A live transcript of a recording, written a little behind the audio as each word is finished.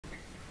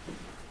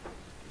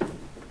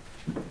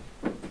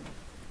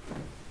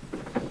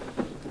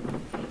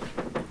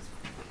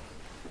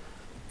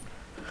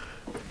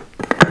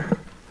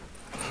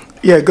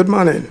Yeah, good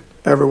morning,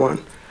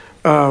 everyone.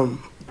 I'd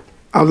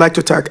like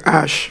to thank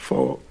ASH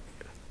for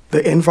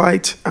the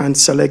invite and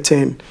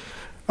selecting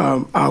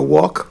our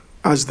work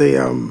as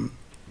the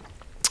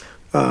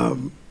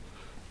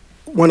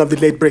one of the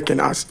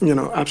late-breaking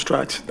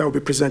abstracts that will be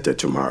presented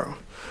tomorrow.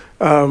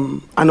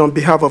 And on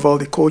behalf of all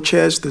the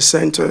co-chairs, the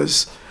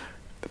centers,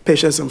 the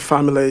patients and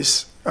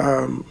families,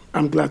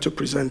 I'm glad to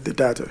present the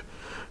data.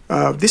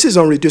 This is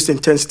on reduced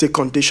intensity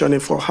conditioning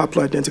for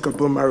haploidentical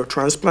bone marrow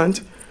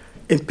transplant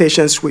in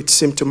patients with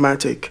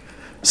symptomatic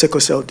sickle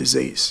cell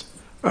disease.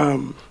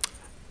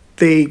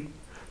 The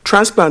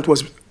transplant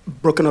was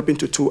broken up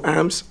into two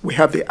arms. We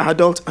have the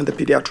adult and the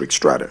pediatric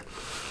strata.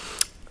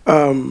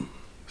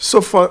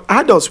 So for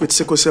adults with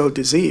sickle cell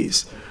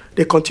disease,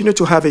 they continue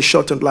to have a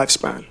shortened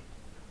lifespan.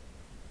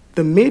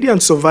 The median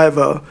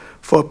survival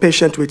for a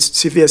patient with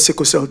severe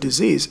sickle cell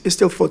disease is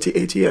still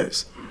 48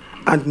 years,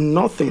 and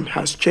nothing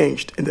has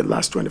changed in the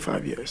last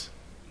 25 years.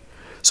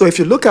 So if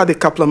you look at the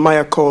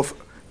Kaplan-Meier curve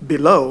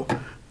below,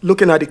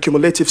 looking at the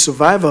cumulative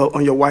survival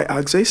on your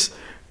y-axis,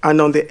 and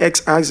on the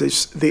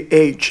x-axis, the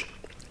age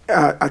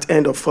at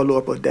end of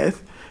follow-up or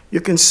death,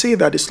 you can see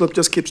that the slope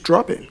just keeps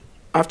dropping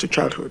after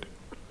childhood.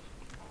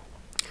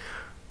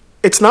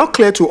 It's now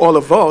clear to all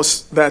of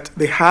us that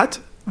the heart,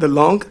 the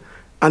lung,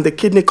 and the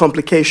kidney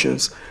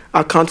complications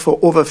account for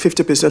over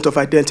 50% of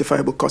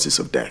identifiable causes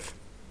of death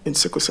in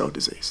sickle cell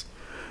disease.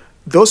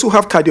 Those who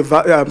have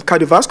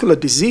cardiovascular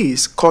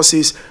disease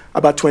causes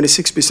about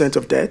 26%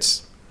 of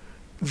deaths.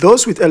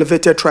 Those with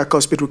elevated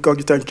tricuspid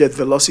regurgitant jet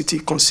velocity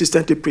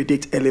consistently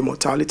predict early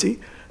mortality.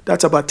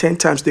 That's about 10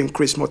 times the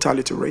increased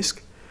mortality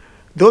risk.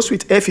 Those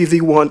with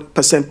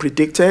FEV1%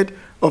 predicted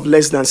of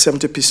less than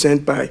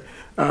 70% by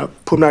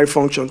pulmonary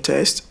function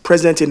test,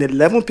 present in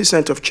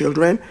 11% of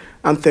children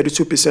and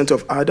 32%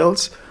 of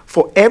adults.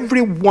 For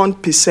every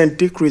 1%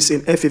 decrease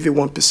in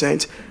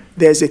FEV1%,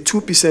 there's a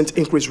 2%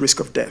 increased risk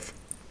of death.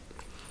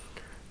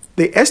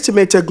 The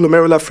estimated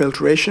glomerular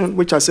filtration,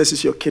 which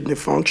assesses your kidney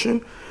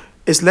function,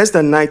 is less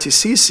than 90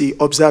 cc,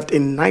 observed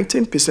in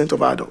 19%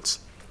 of adults.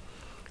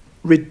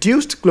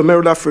 Reduced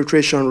glomerular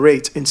filtration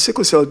rate in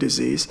sickle cell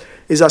disease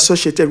is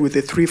associated with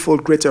a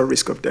threefold greater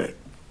risk of death.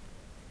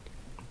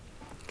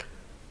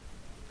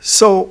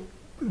 So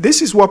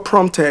this is what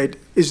prompted,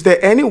 is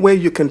there any way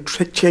you can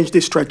change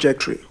this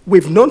trajectory?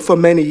 We've known for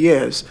many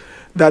years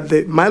that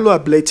the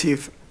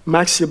myeloablative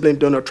matched sibling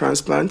donor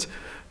transplant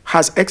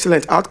has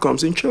excellent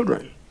outcomes in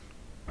children.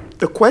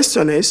 The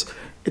question is,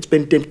 it's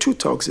been deemed too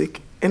toxic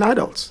in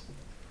adults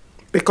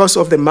because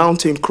of the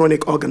mounting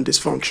chronic organ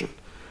dysfunction.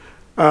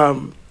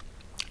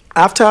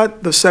 After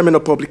the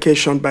seminal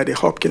publication by the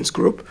Hopkins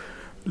group,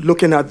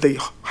 looking at the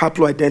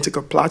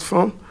haploidentical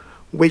platform,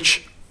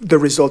 which the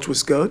result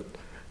was good,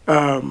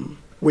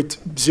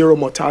 with zero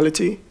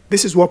mortality,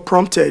 this is what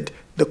prompted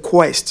the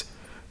quest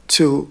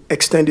to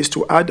extend this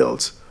to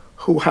adults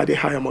who had a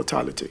higher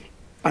mortality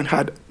and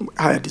had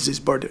higher disease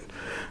burden.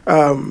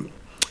 On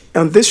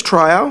this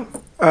trial,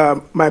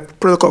 my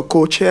protocol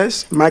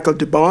co-chairs, Michael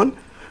DeBon,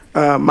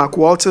 Mark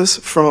Walters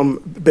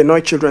from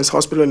Benoit Children's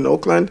Hospital in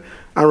Oakland,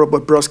 and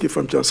Robert Brodsky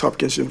from Johns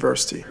Hopkins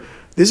University.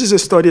 This is a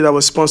study that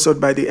was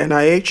sponsored by the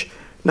NIH,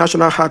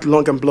 National Heart,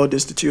 Lung, and Blood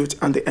Institute,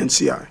 and the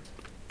NCI.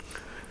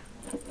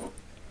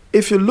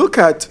 If you look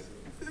at,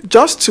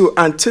 just to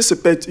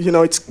anticipate,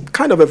 it's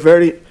kind of a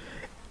very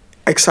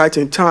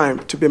exciting time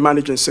to be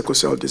managing sickle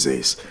cell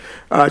disease.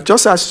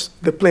 Just as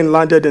the plane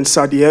landed in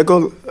San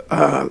Diego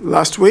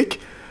last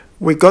week,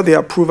 we got the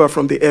approval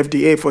from the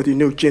FDA for the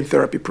new gene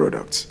therapy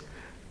products.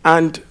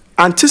 And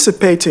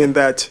anticipating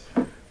that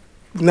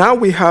now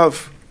we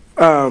have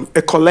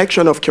a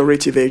collection of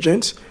curative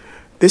agents,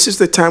 this is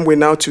the time we're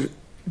now to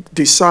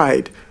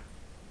decide,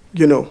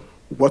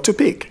 what to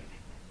pick.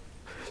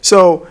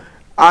 So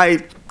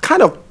I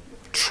kind of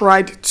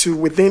tried to,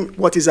 within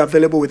what is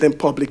available within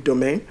public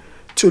domain,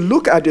 to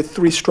look at the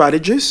three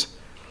strategies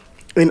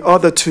in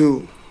order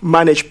to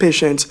manage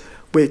patients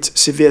with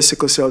severe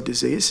sickle cell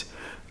disease.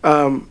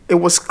 It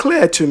was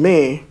clear to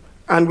me,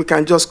 and we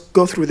can just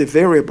go through the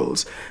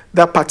variables,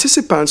 that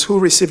participants who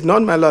received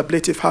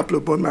non-myeloablative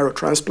haplo bone marrow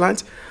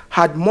transplant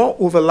had more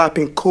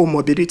overlapping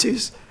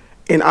comorbidities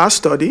in our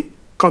study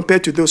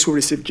compared to those who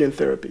received gene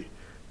therapy,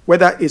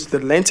 whether it's the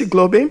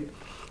lentiglobin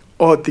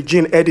or the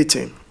gene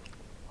editing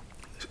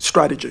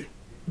strategy,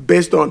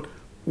 based on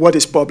what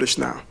is published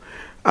now.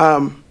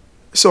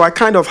 So I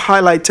kind of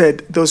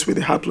highlighted those with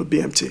the haplo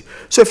BMT.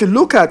 So if you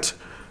look at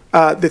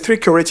the three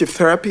curative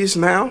therapies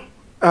now,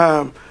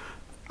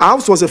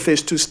 ours was a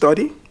phase 2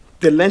 study.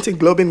 The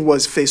lentiglobin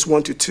was phase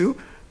 1 to 2.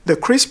 The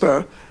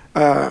CRISPR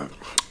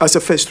as a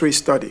phase 3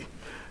 study.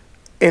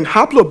 In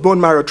haplo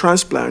bone marrow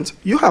transplant,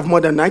 you have more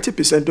than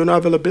 90% donor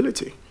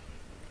availability.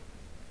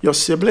 Your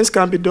siblings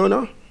can be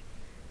donor.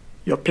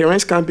 Your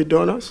parents can be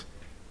donors.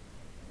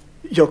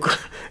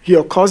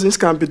 Your cousins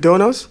can be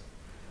donors.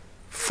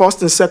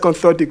 First and second,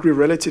 third degree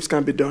relatives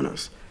can be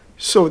donors.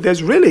 So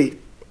there's really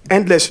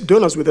endless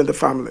donors within the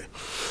family.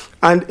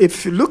 And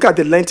if you look at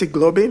the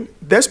lentiglobin,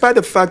 despite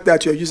the fact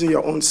that you're using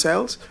your own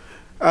cells,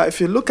 if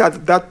you look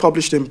at that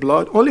published in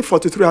Blood, only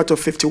 43 out of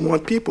 51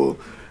 people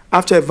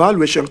after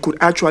evaluation, could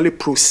actually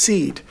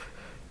proceed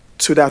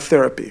to that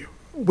therapy.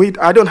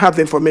 I don't have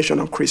the information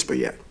on CRISPR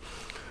yet.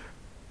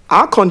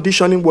 Our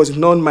conditioning was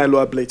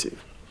non-myeloablative.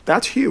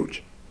 That's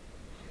huge.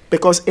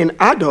 Because in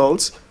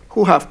adults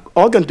who have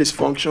organ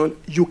dysfunction,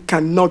 you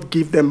cannot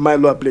give them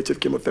myeloablative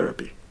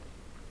chemotherapy.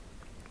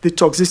 The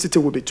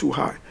toxicity will be too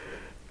high.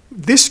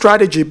 This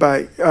strategy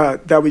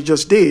that we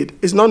just did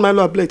is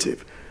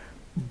non-myeloablative.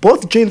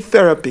 Both gene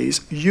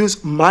therapies use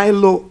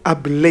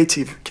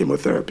myeloablative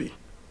chemotherapy.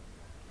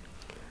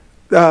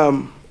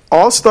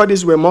 All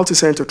studies were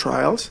multi-center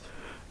trials.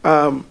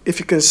 If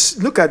you can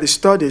look at the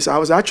studies,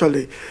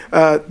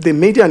 the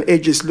median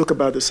ages look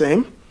about the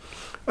same.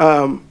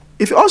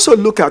 If you also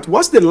look at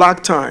what's the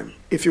lag time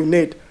if you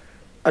need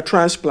a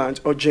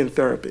transplant or gene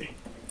therapy,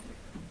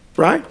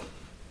 right?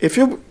 If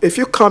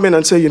you come in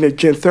and say you need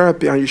gene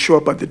therapy and you show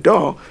up at the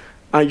door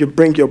and you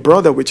bring your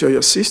brother with you or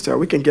your sister,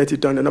 we can get it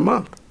done in a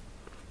month.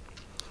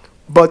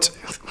 But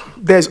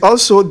there's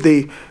also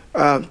the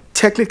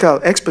technical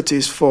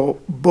expertise for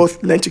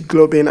both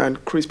lentiglobin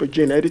and CRISPR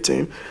gene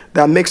editing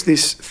that makes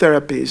these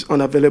therapies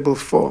unavailable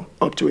for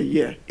up to a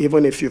year,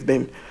 even if you've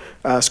been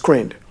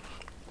screened.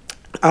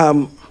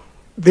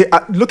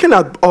 Looking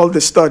at all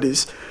the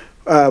studies,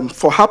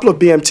 for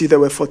haplo-BMT, there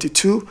were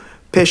 42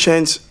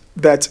 patients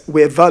that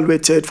were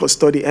evaluated for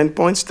study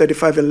endpoints,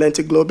 35 in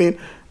lentiglobin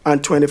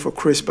and 20 for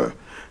CRISPR.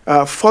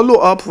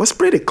 Follow-up was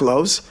pretty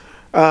close.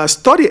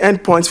 Study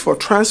endpoints for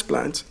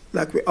transplant,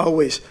 like we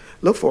always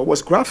look for,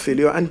 was graft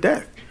failure and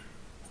death.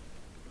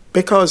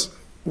 Because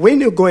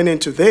when you're going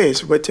into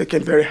this, we're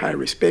taking very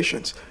high-risk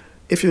patients.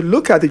 If you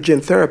look at the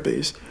gene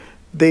therapies,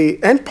 the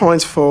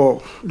endpoints for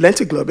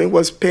lentiglobin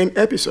was pain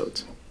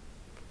episodes.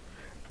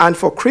 And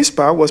for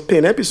CRISPR was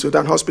pain episode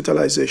and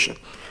hospitalization.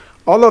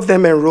 All of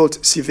them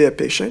enrolled severe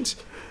patients.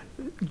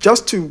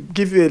 Just to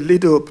give you a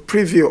little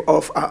preview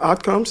of our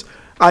outcomes,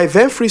 our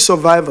event-free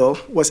survival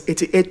was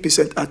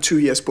 88% at 2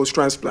 years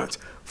post-transplant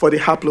for the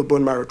haplo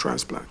bone marrow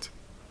transplant.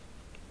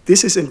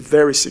 This is in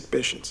very sick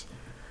patients.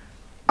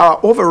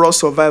 Our overall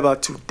survival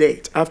to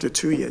date, after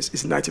 2 years,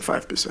 is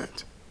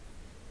 95%.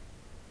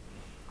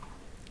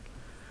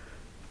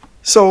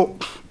 So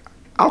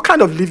I'll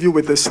kind of leave you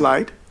with this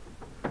slide.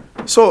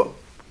 So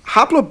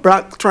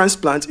haplo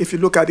transplant, if you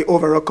look at the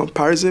overall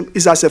comparison,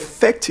 is as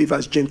effective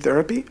as gene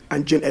therapy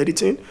and gene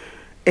editing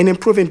in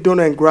improving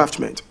donor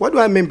engraftment. What do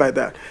I mean by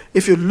that?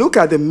 If you look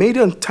at the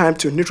median time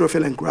to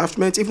neutrophil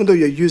engraftment, even though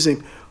you're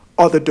using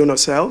other donor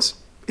cells,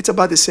 it's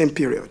about the same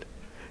period.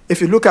 If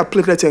you look at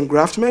platelet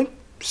engraftment,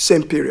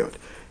 same period.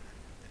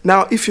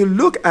 Now, if you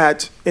look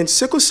at in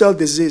sickle cell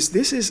disease,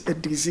 this is a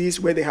disease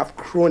where they have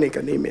chronic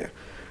anemia.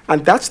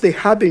 And that's the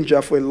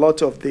harbinger for a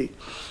lot of the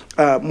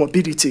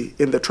morbidity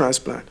in the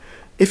transplant.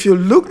 If you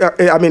look at,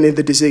 in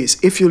the disease,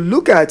 if you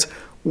look at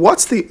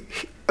what's the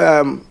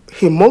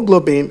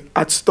hemoglobin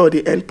at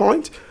study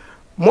endpoint,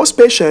 most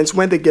patients,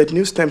 when they get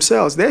new stem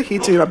cells, they're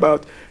hitting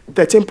about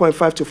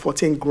 13.5 to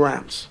 14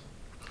 grams.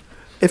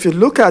 If you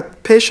look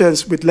at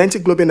patients with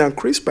lentiglobin and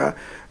CRISPR,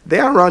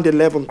 they're around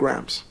 11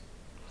 grams.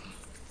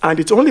 And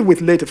it's only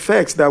with late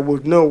effects that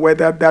we'll know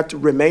whether that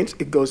remains,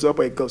 it goes up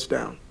or it goes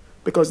down,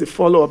 because the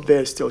follow-up there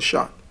is still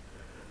short.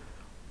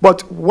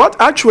 But what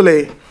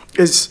actually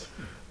is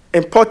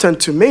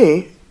important to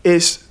me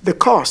is the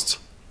cost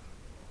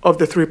of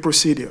the three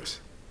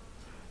procedures.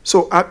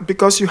 So,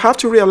 because you have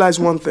to realize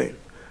one thing,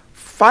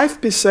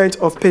 5%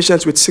 of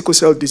patients with sickle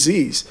cell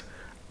disease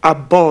are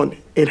born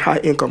in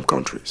high-income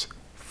countries.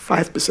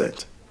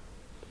 5%.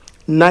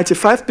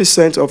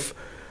 95% of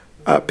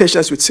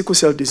patients with sickle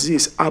cell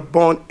disease are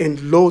born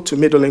in low to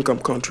middle-income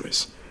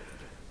countries.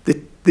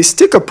 The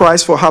sticker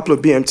price for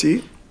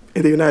haplo-BMT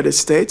in the United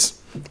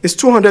States is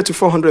 $200,000 to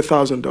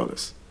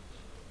 $400,000.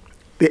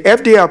 The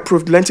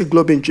FDA-approved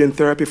lentiglobin gene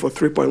therapy for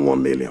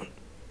 $3.1 million,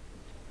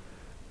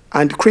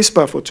 and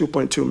CRISPR for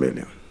 $2.2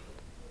 million.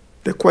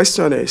 The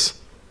question is,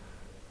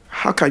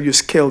 how can you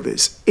scale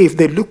this? If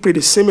they look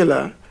pretty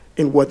similar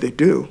in what they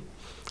do,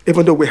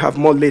 even though we have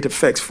more late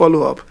effects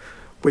follow-up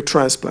with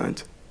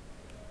transplant,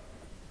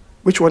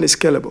 which one is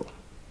scalable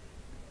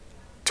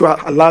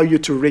to allow you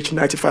to reach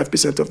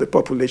 95% of the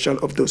population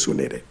of those who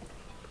need it?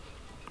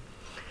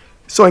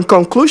 So in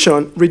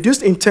conclusion,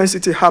 reduced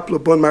intensity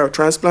haplo bone marrow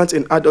transplant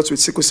in adults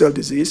with sickle cell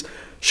disease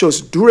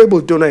shows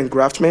durable donor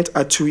engraftment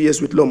at 2 years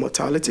with low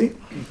mortality.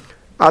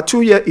 Our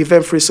 2-year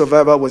event-free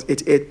survival was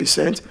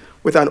 88%,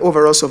 with an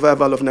overall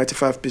survival of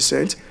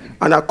 95%,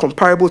 and are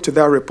comparable to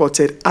that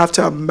reported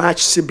after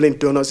matched sibling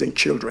donors in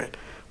children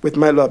with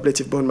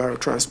myeloablative bone marrow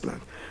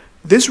transplant.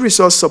 This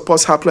resource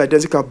supports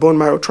haploidentical bone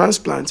marrow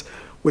transplant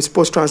with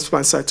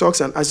post-transplant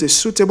cytoxan as a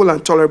suitable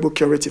and tolerable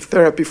curative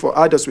therapy for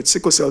adults with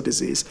sickle cell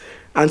disease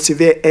and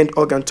severe end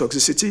organ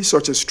toxicity,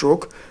 such as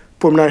stroke,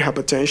 pulmonary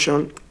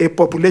hypertension, a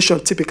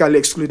population typically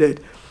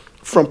excluded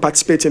from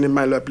participating in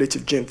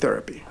myeloablative gene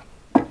therapy.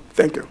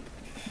 Thank you.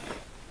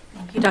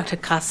 Thank you, Dr.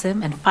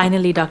 Qasim. And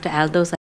finally, Dr. Aldoss.